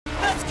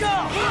Let's go!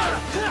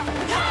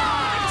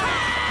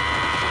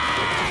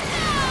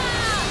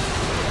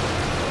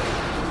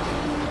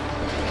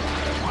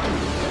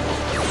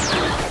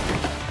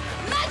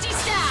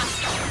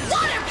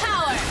 Water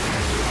power!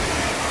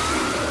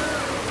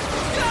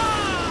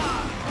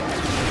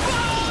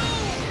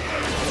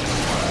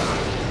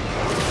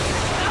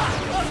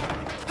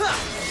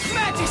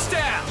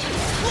 Magistaff!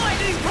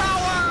 Lightning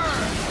power!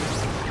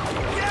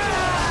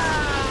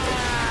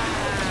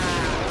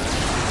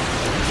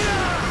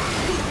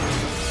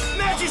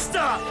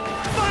 Magistaff!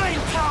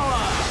 Fine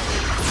power!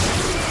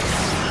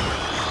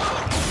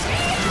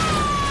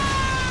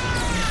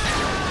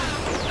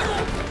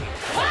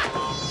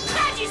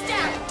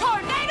 Magistaff!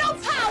 Tornado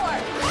power!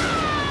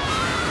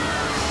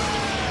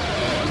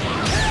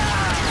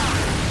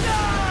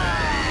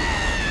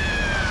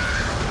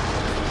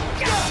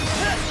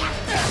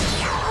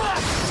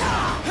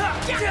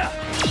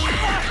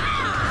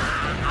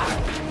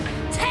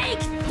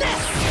 Take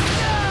this!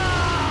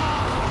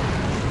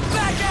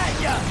 Back at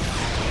ya!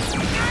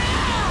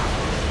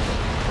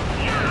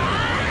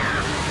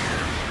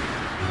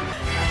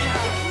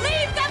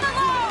 Leave them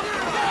alone!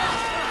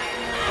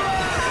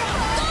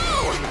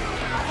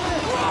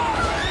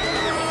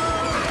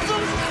 Go!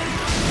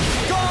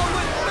 Go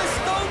with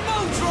Mr.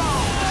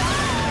 Motron!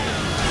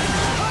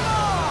 Come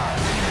on!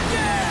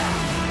 Yeah!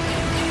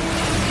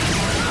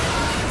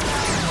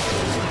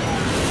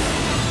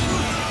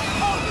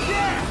 Oh,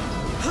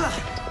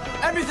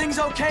 yeah! Everything's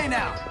okay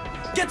now.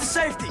 Get to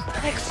safety.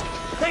 Thanks.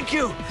 Thank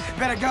you.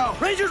 Better go.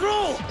 Rangers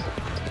roll!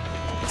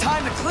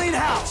 Time to clean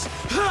house.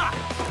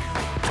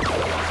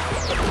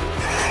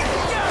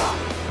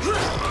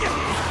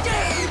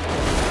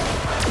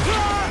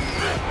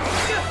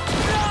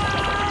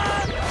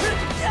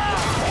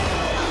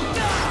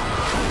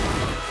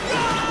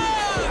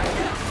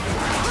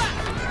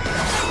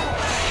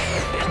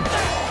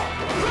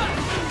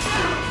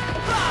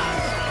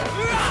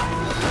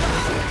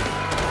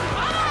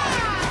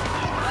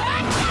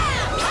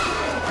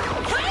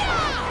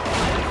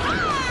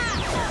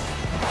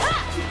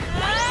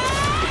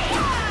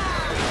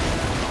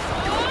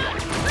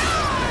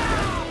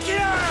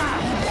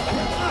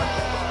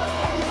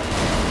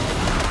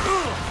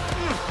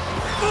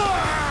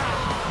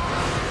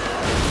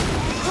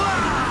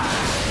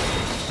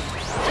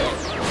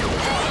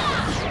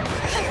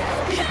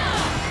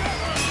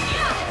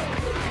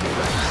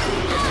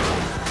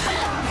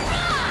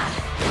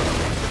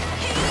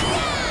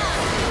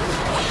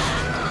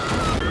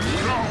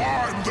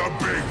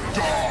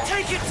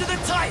 Take it to the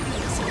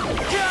Titans!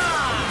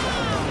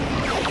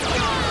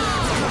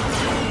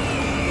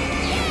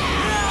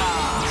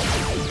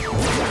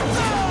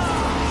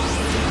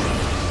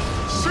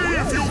 See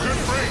if you can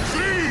break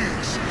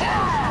these!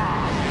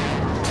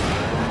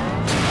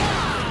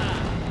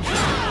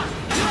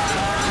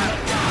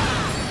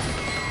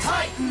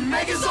 Titan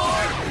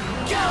Megazord!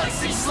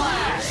 Galaxy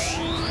Slash!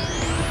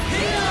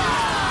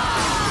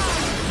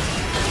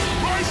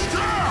 My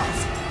staff!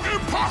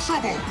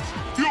 Impossible!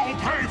 You'll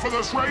pay for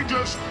this,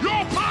 Rangers!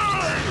 You'll pay!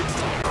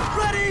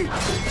 Ready?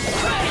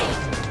 Ready!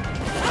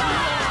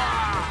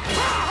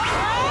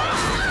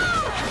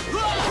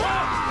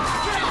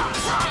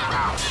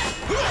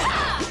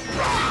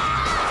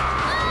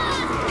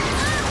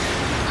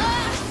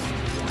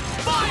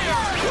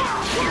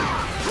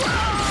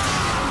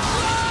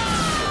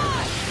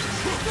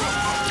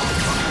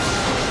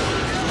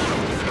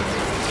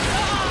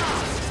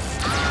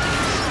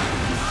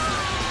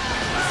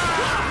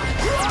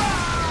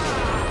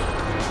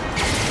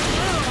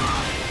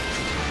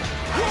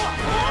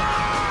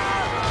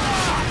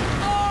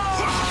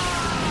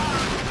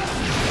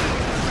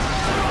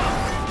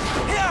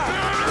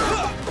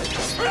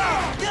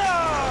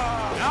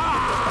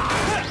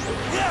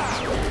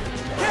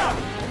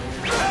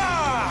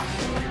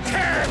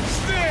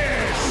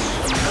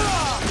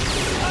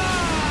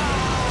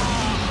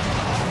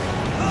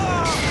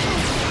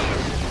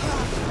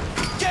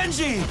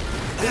 Angie!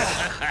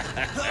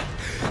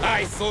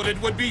 I thought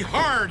it would be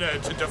harder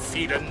to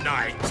defeat a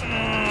knight.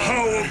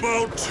 How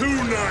about 2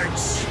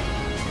 knights?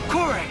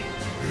 Corey!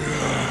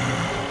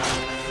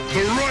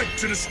 The right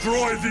to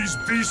destroy these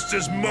beasts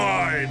is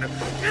mine!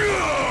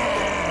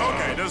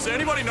 Okay, does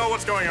anybody know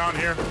what's going on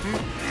here?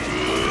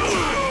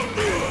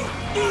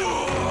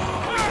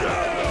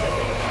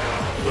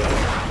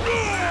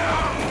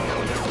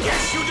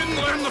 Guess you didn't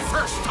learn the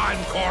first time,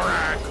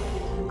 Korag.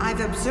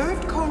 I've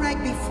observed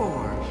Korag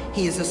before.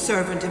 He is a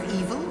servant of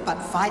evil,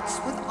 but fights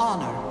with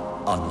honor.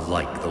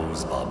 Unlike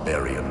those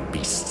barbarian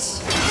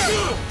beasts.